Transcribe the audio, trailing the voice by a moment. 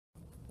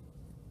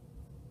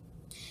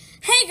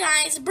Hey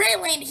guys,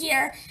 Brayland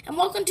here, and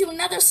welcome to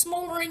another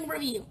Smoldering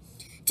review.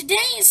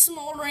 Today's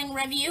Smoldering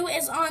review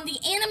is on the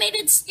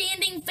animated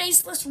standing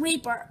Faceless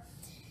Reaper.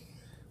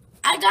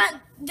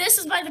 This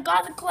is by the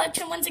Gothic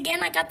Collection. Once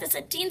again, I got this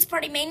at Teens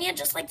Party Mania,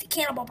 just like the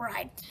Cannibal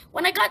Bride.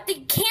 When I got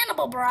the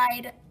Cannibal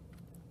Bride,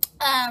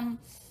 when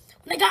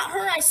I got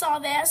her, I saw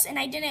this, and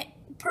I didn't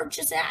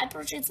purchase it. I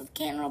purchased the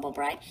Cannibal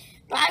Bride,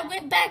 but I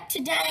went back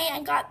today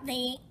and got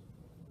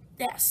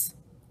this.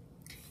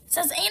 It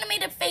says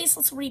animated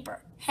Faceless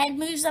Reaper. Head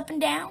moves up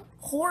and down.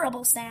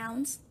 Horrible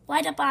sounds.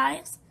 Light up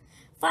eyes.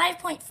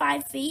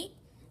 5.5 feet.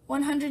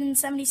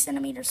 170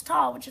 centimeters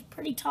tall, which is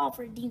pretty tall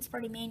for a Teens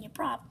Party Mania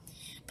prop.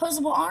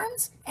 Posable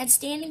arms and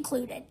stand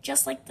included,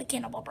 just like the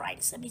Cannibal Bride,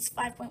 except he's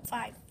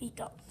 5.5 feet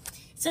tall.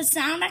 It says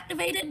sound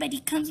activated, but he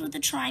comes with a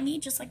try-me,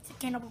 just like the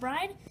Cannibal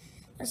Bride.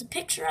 There's a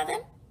picture of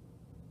him.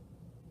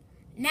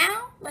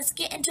 Now, let's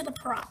get into the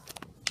prop.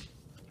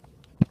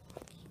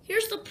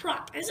 Here's the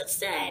prop. As it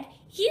said,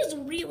 he is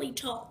really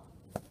tall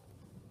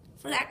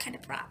for that kind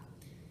of prop.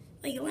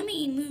 Like, let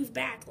me move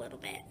back a little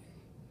bit.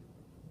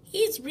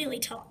 He's really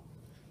tall.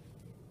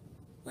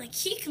 Like,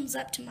 he comes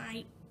up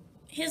to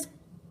his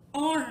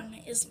arm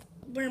is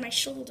where my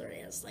shoulder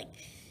is. Like,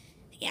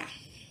 yeah.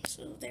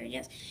 So there he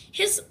is.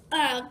 His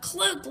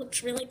cloak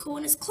looks really cool,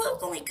 and his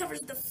cloak only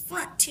covers the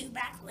front two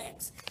back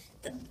legs.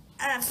 The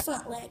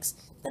front legs.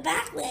 The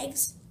back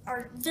legs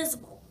are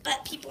visible,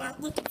 but people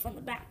aren't looking from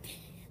the back.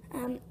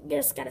 You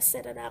just gotta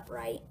set it up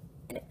right,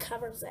 and it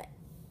covers it.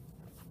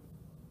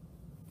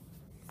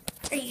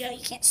 There you go.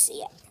 You can't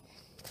see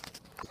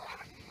it.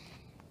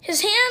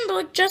 His hands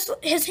look just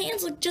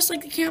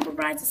like the Cannibal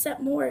Bride's,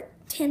 except more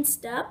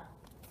tensed up.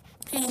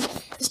 And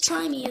his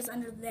try-me is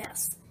under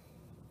this.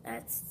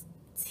 It's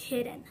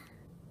hidden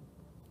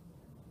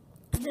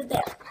under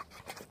there.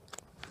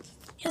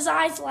 His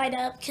eyes light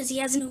up because he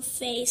has no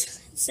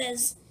face. It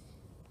says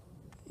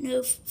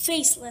no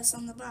faceless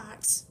on the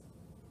box.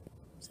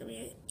 So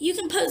you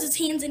can pose his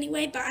hands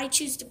anyway, but I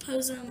choose to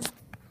pose them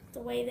the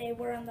way they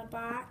were on the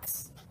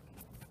box.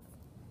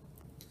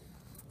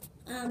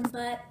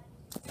 But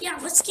yeah,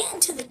 let's get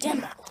into the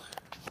demo.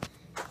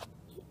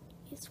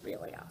 It's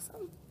really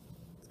awesome.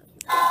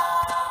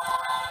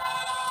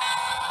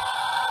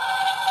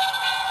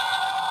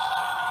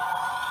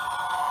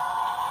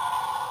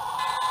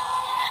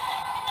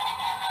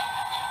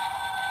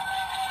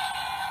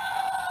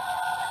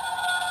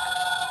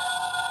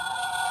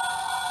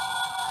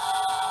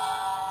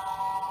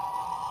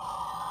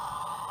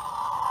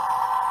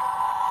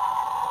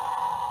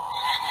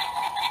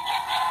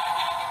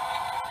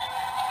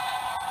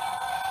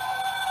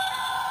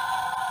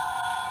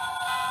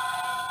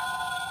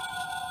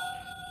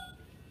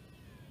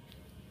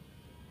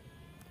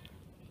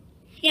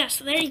 Yeah,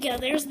 so there you go.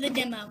 There's the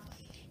demo.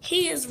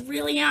 He is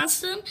really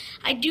awesome.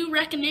 I do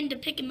recommend to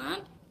pick him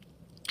up.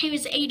 He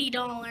was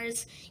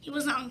 $80. He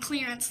wasn't on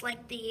clearance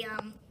like the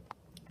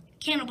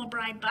Cannibal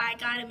Bride, but I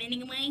got him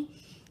anyway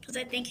because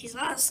I think he's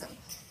awesome.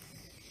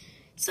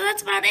 So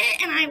that's about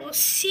it, and I will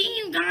see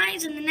you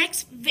guys in the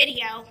next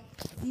video.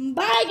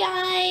 Bye,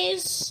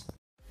 guys!